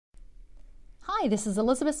Hi, this is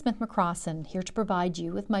Elizabeth Smith-McCrossin, here to provide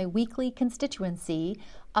you with my weekly constituency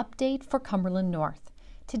update for Cumberland North.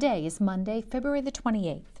 Today is Monday, February the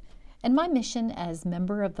 28th, and my mission as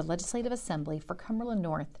member of the Legislative Assembly for Cumberland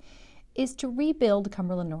North is to rebuild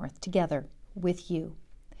Cumberland North together with you,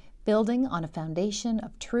 building on a foundation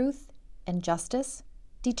of truth and justice,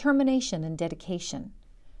 determination and dedication,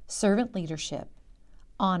 servant leadership,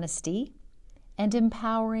 honesty, and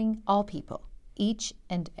empowering all people, each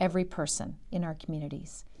and every person in our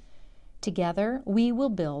communities. Together, we will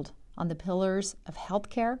build on the pillars of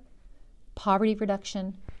healthcare, poverty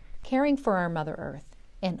reduction, caring for our Mother Earth,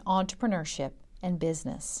 and entrepreneurship and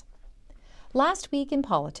business. Last week in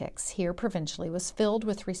politics here provincially was filled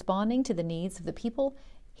with responding to the needs of the people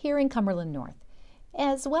here in Cumberland North,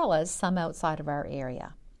 as well as some outside of our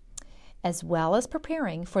area, as well as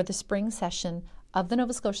preparing for the spring session of the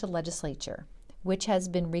Nova Scotia Legislature, which has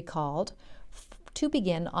been recalled to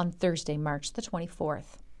begin on Thursday, March the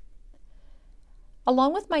 24th.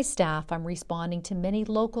 Along with my staff, I'm responding to many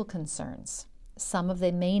local concerns. Some of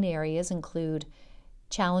the main areas include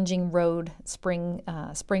challenging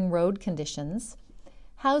spring road conditions,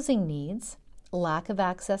 housing needs, lack of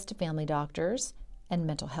access to family doctors and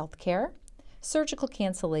mental health care, surgical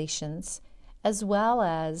cancellations, as well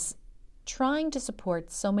as trying to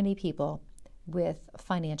support so many people with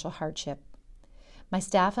financial hardship. My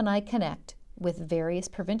staff and I connect with various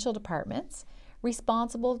provincial departments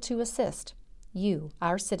responsible to assist you,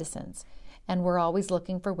 our citizens, and we're always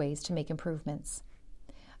looking for ways to make improvements.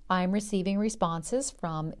 I'm receiving responses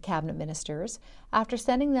from cabinet ministers after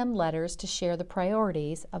sending them letters to share the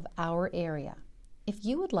priorities of our area. If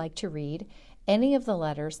you would like to read any of the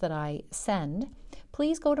letters that I send,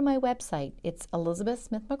 please go to my website. It's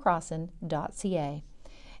elizabethsmithmccrossin.ca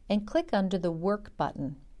and click under the Work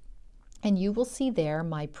button. And you will see there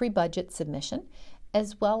my pre-budget submission,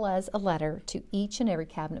 as well as a letter to each and every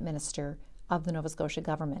cabinet minister of the Nova Scotia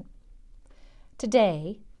government.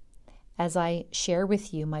 Today, as I share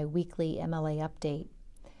with you my weekly MLA update,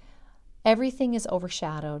 everything is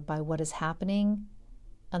overshadowed by what is happening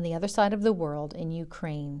on the other side of the world in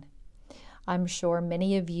Ukraine. I'm sure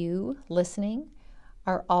many of you listening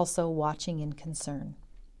are also watching in concern.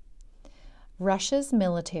 Russia's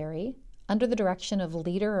military, under the direction of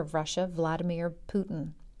leader of Russia, Vladimir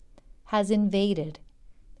Putin, has invaded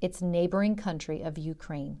its neighboring country of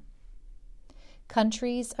Ukraine.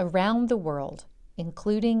 Countries around the world,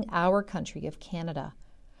 including our country of Canada,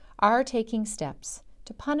 are taking steps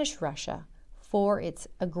to punish Russia for its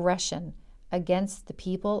aggression against the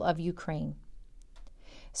people of Ukraine.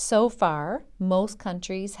 So far, most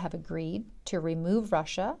countries have agreed to remove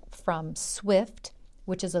Russia from SWIFT,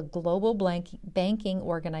 which is a global banking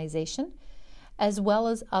organization, as well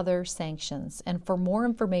as other sanctions. And for more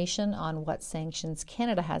information on what sanctions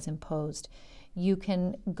Canada has imposed, you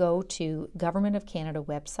can go to Government of Canada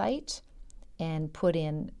website and put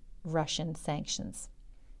in Russian sanctions.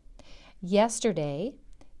 Yesterday,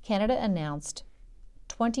 Canada announced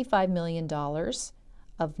 $25 million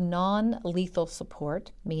of non-lethal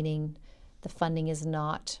support, meaning the funding is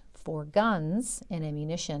not for guns and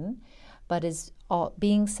ammunition, but is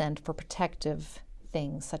being sent for protective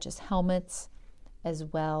things such as helmets, as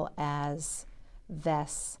well as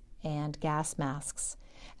vests and gas masks.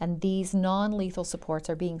 And these non-lethal supports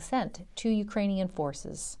are being sent to Ukrainian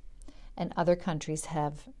forces, and other countries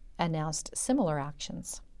have announced similar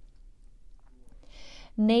actions.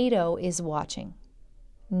 NATO is watching.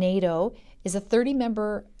 NATO is a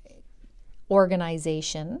 30-member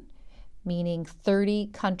organization, meaning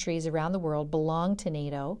 30 countries around the world belong to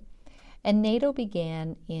NATO, and NATO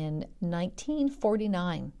began in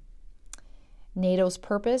 1949. NATO's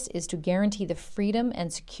purpose is to guarantee the freedom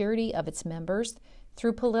and security of its members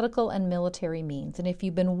through political and military means. And if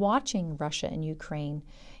you've been watching Russia and Ukraine,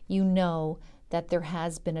 you know that there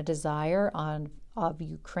has been a desire of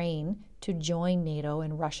Ukraine to join NATO,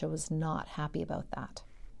 and Russia was not happy about that.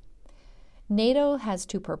 NATO has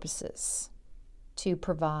two purposes: to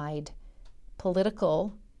provide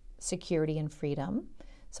political security and freedom.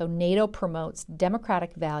 So NATO promotes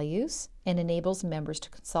democratic values and enables members to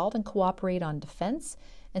consult and cooperate on defense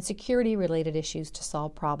and security-related issues to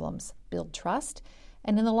solve problems, build trust,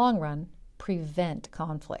 and in the long run, prevent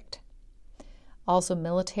conflict. Also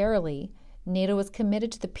militarily, NATO is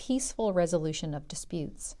committed to the peaceful resolution of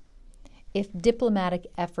disputes. If diplomatic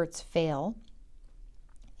efforts fail,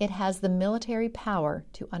 it has the military power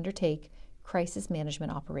to undertake crisis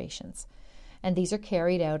management operations. And these are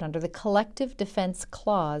carried out under the Collective Defense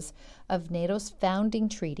Clause of NATO's founding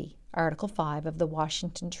treaty, Article 5 of the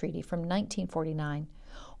Washington Treaty from 1949,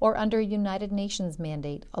 or under a United Nations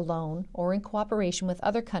mandate alone or in cooperation with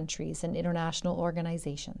other countries and international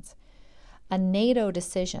organizations. A NATO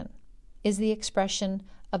decision is the expression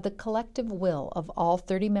of the collective will of all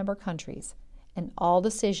 30 member countries, and all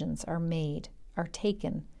decisions are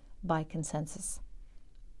taken by consensus.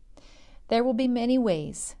 There will be many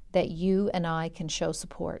ways that you and I can show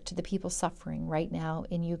support to the people suffering right now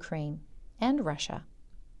in Ukraine and Russia.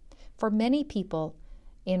 For many people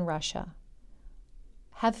in Russia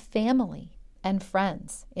have family and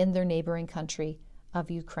friends in their neighboring country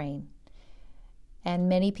of Ukraine. And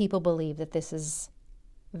many people believe that this is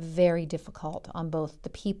very difficult on both the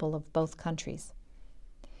people of both countries.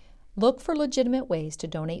 Look for legitimate ways to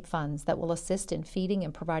donate funds that will assist in feeding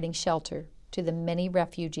and providing shelter to the many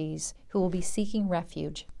refugees who will be seeking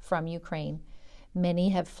refuge from Ukraine. Many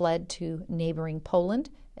have fled to neighboring Poland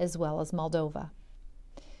as well as Moldova.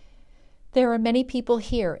 There are many people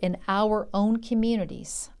here in our own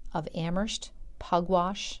communities of Amherst,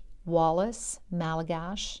 Pugwash, Wallace,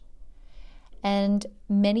 Malagash, and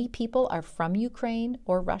many people are from Ukraine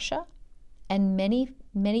or Russia, and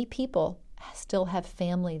many people still have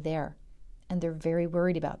family there, and they're very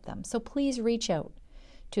worried about them. So please reach out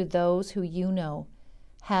to those who you know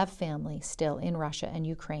have family still in Russia and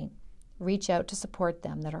Ukraine. Reach out to support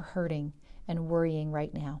them that are hurting and worrying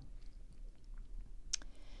right now.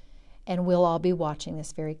 And we'll all be watching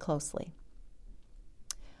this very closely.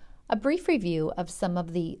 A brief review of some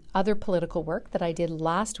of the other political work that I did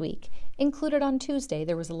last week included on Tuesday.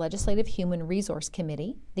 There was a Legislative Human Resource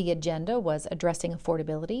Committee. The agenda was addressing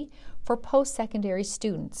affordability for post-secondary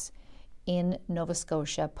students in Nova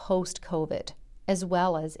Scotia post-COVID, as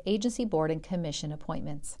well as agency board and commission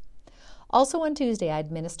appointments. Also on Tuesday, I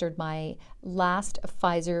administered my last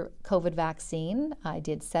Pfizer COVID vaccine. I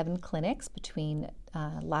did 7 clinics between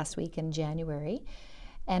last week and January,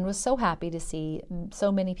 and was so happy to see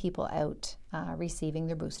so many people out receiving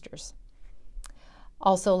their boosters.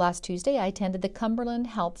 Also last Tuesday, I attended the Cumberland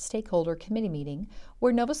Health Stakeholder Committee meeting,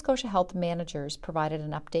 where Nova Scotia Health managers provided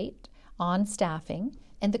an update on staffing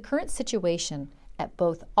and the current situation at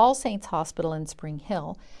both All Saints Hospital in Spring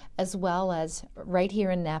Hill, as well as right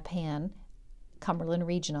here in Napan, Cumberland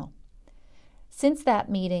Regional. Since that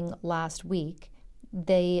meeting last week,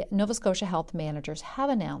 the Nova Scotia Health managers have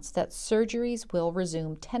announced that surgeries will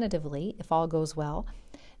resume tentatively, if all goes well,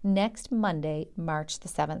 next Monday, March the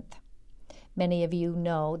 7th. Many of you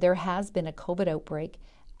know there has been a COVID outbreak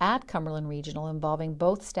at Cumberland Regional involving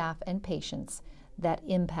both staff and patients that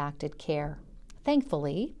impacted care.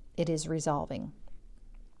 Thankfully, it is resolving.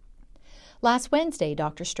 Last Wednesday,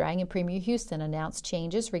 Dr. Strang and Premier Houston announced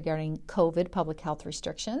changes regarding COVID public health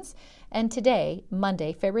restrictions, and today,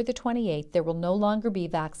 Monday, February the 28th, there will no longer be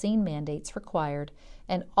vaccine mandates required,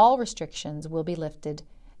 and all restrictions will be lifted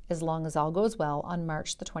as long as all goes well on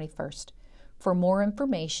March the 21st. For more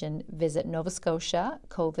information, visit Nova Scotia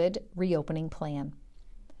COVID Reopening Plan.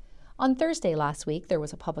 On Thursday last week, there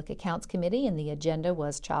was a Public Accounts Committee, and the agenda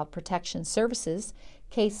was Child Protection Services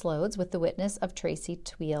caseloads with the witness of Tracy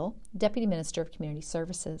Tweel, Deputy Minister of Community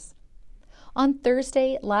Services. On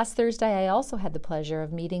last Thursday, I also had the pleasure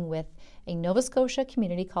of meeting with a Nova Scotia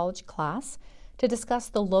Community College class to discuss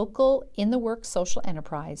the local in-the-works social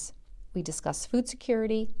enterprise. We discussed food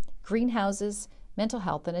security, greenhouses, mental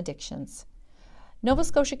health, and addictions. Nova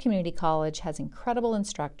Scotia Community College has incredible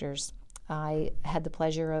instructors. I had the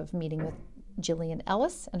pleasure of meeting with Jillian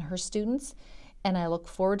Ellis and her students, and I look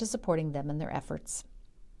forward to supporting them in their efforts.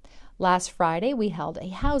 Last Friday, we held a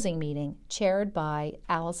housing meeting chaired by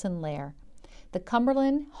Allison Lair. The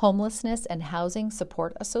Cumberland Homelessness and Housing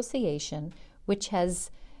Support Association, which has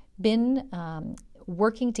been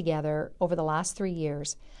working together over the last 3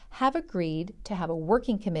 years, have agreed to have a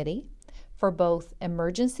working committee for both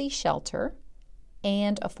emergency shelter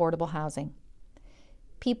and affordable housing.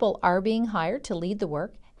 People are being hired to lead the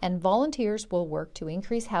work, and volunteers will work to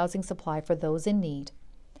increase housing supply for those in need.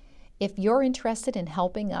 If you're interested in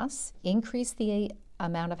helping us increase the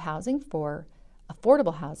amount of housing for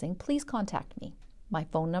affordable housing, please contact me. My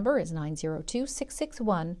phone number is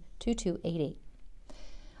 902-661-2288.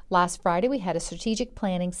 Last Friday, we had a strategic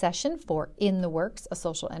planning session for In the Works, a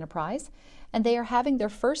social enterprise, and they are having their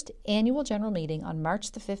first annual general meeting on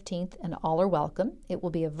March the 15th, and all are welcome. It will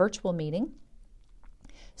be a virtual meeting,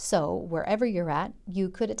 so wherever you're at, you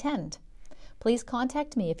could attend. Please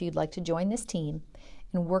contact me if you'd like to join this team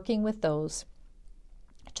in working with those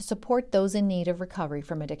to support those in need of recovery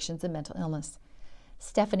from addictions and mental illness.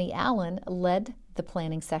 Stephanie Allen led the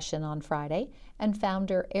planning session on Friday, and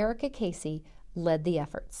founder Erica Casey led the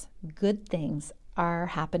efforts. Good things are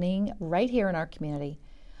happening right here in our community.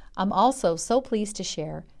 I'm also so pleased to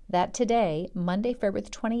share that today, Monday, February the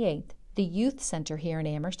 28th, the Youth Center here in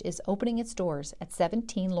Amherst is opening its doors at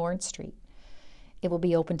 17 Lawrence Street. It will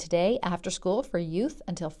be open today after school for youth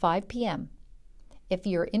until 5 p.m. If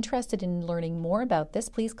you're interested in learning more about this,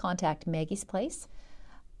 please contact Maggie's Place.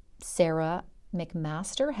 Sarah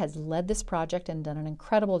McMaster has led this project and done an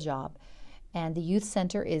incredible job. And the Youth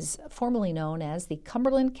Center is formerly known as the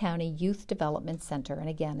Cumberland County Youth Development Center, and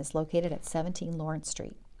again is located at 17 Lawrence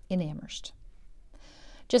Street in Amherst.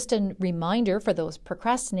 Just a reminder for those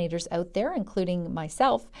procrastinators out there, including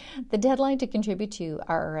myself, the deadline to contribute to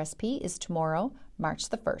RRSP is tomorrow, March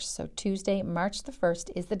the 1st. So Tuesday, March the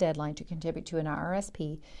 1st is the deadline to contribute to an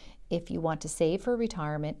RRSP if you want to save for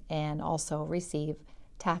retirement and also receive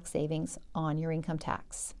tax savings on your income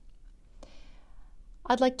tax.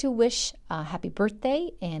 I'd like to wish a happy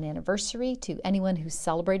birthday and anniversary to anyone who's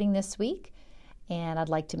celebrating this week. And I'd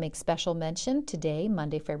like to make special mention today,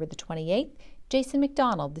 Monday, February the 28th, Jason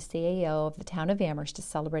McDonald, the CAO of the town of Amherst, is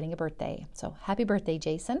celebrating a birthday. So happy birthday,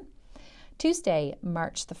 Jason. Tuesday,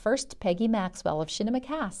 March the 1st, Peggy Maxwell of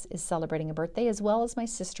Shinnemacass is celebrating a birthday, as well as my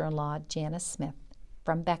sister-in-law, Janice Smith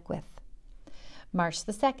from Beckwith. March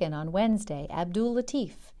the 2nd, on Wednesday, Abdul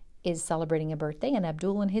Latif is celebrating a birthday, and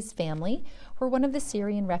Abdul and his family were one of the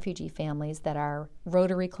Syrian refugee families that our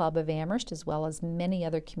Rotary Club of Amherst, as well as many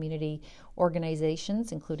other community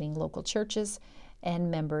organizations, including local churches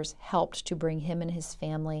and members, helped to bring him and his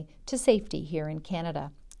family to safety here in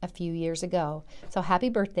Canada a few years ago. So happy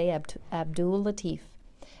birthday, Abdul Latif.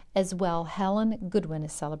 As well, Helen Goodwin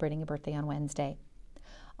is celebrating a birthday on Wednesday.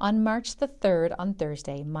 On March the 3rd, on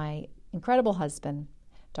Thursday, my incredible husband,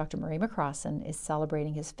 Dr. Smith-McCrossin, is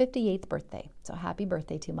celebrating his 58th birthday. So happy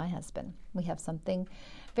birthday to my husband. We have something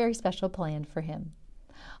very special planned for him.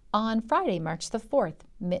 On Friday, March the 4th,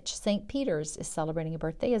 Mitch St. Peters is celebrating a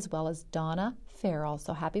birthday, as well as Donna Farrell.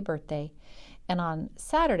 So happy birthday. And on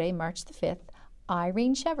Saturday, March the 5th,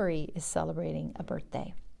 Irene Chevery is celebrating a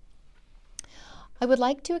birthday. I would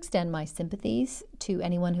like to extend my sympathies to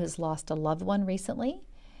anyone who has lost a loved one recently,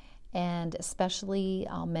 and especially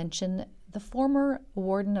I'll mention the former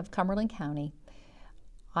warden of Cumberland County.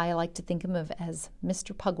 I like to think of him as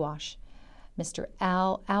Mr. Pugwash. Mr.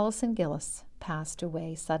 Allison Gillis passed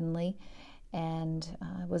away suddenly, and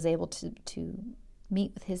was able to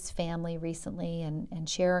meet with his family recently and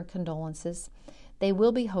share our condolences. They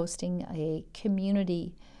will be hosting a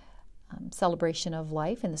community celebration of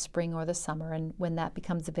life in the spring or the summer, and when that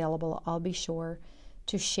becomes available, I'll be sure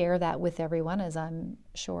to share that with everyone, as I'm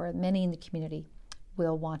sure many in the community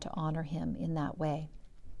will want to honor him in that way.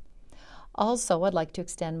 Also, I'd like to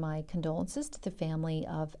extend my condolences to the family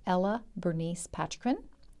of Ella Bernice Patchkrin.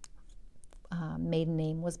 Maiden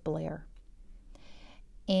name was Blair.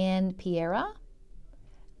 Anne Piera,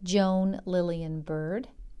 Joan Lillian Bird,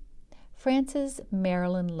 Frances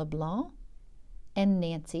Marilyn LeBlanc, and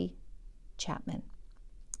Nancy Chapman.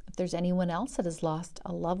 If there's anyone else that has lost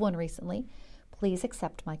a loved one recently, please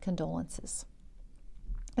accept my condolences.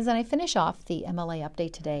 As I finish off the MLA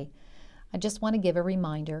update today, I just want to give a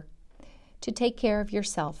reminder to take care of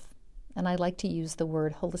yourself, and I like to use the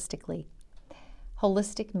word holistically.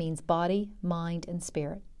 Holistic means body, mind, and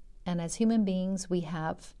spirit. And as human beings, we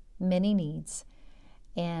have many needs,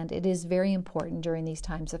 and it is very important during these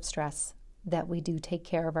times of stress that we do take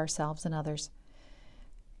care of ourselves and others.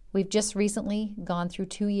 We've just recently gone through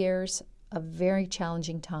 2 years of very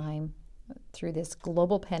challenging time through this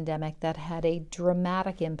global pandemic that had a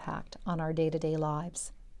dramatic impact on our day-to-day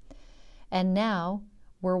lives. And now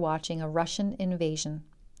we're watching a Russian invasion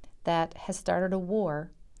that has started a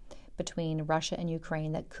war between Russia and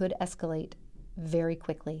Ukraine that could escalate very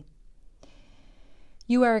quickly.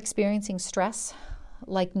 You are experiencing stress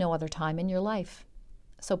like no other time in your life.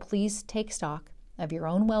 So please take stock of your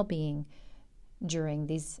own well-being during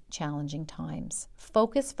these challenging times.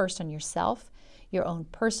 Focus first on yourself, your own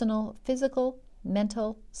personal, physical,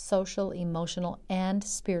 mental, social, emotional, and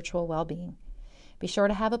spiritual well-being. Be sure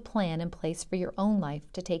to have a plan in place for your own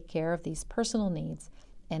life to take care of these personal needs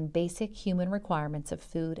and basic human requirements of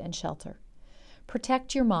food and shelter.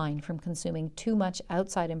 Protect your mind from consuming too much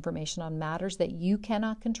outside information on matters that you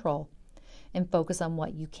cannot control, and focus on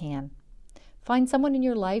what you can. Find someone in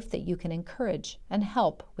your life that you can encourage and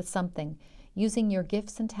help with something using your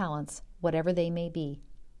gifts and talents, whatever they may be.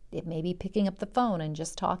 It may be picking up the phone and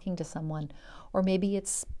just talking to someone, or maybe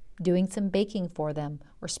it's doing some baking for them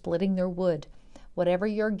or splitting their wood. Whatever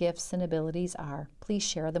your gifts and abilities are, please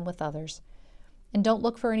share them with others. And don't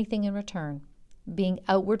look for anything in return. Being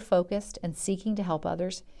outward focused and seeking to help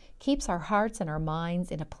others keeps our hearts and our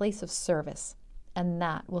minds in a place of service, and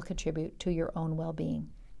that will contribute to your own well-being.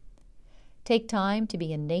 Take time to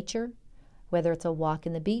be in nature, whether it's a walk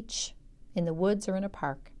in the beach, in the woods, or in a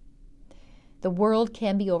park. The world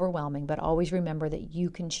can be overwhelming, but always remember that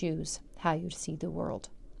you can choose how you see the world.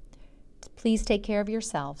 Please take care of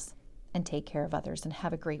yourselves and take care of others, and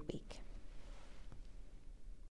have a great week.